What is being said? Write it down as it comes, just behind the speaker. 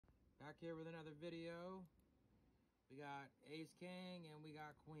Back here with another video. We got Ace King and we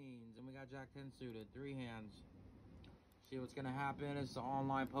got Queens and we got Jack 10 suited. 3 hands. See what's gonna happen. It's an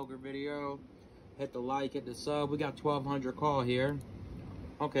online poker video. Hit the like, hit the sub. We got 1,200 call here.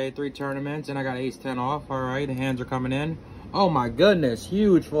 Okay, 3 tournaments and I got Ace 10 off. All right, the hands are coming in. Oh my goodness,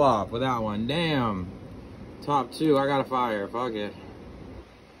 huge flop with that one. Damn. Top 2, I got a fire. Fuck it.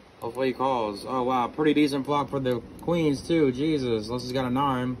 Hopefully he calls. Oh wow, pretty decent flop for the Queens too. Jesus, unless he's got a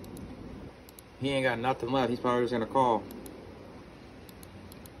 9. He ain't got nothing left. He's probably just gonna call.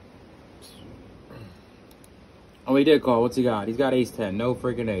 Oh, he did call. What's he got? He's got Ace 10. No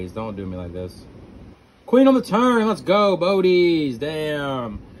freaking Ace. Don't do me like this. Queen on the turn. Let's go, Bodies.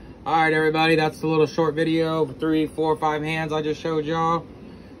 Damn. All right, everybody. That's the little short video. 3, 4, 5 hands I just showed y'all.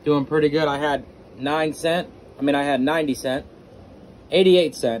 Doing pretty good. I had 9 cent. I had 90 cent.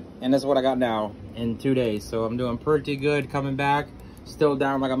 88 cent. And that's what I got now in 2 days. So I'm doing pretty good coming back. Still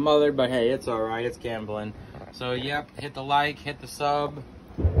down like a mother, but hey, it's all right. It's gambling. So, yep. Hit the like. Hit the sub.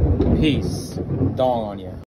 Peace. Dong on you.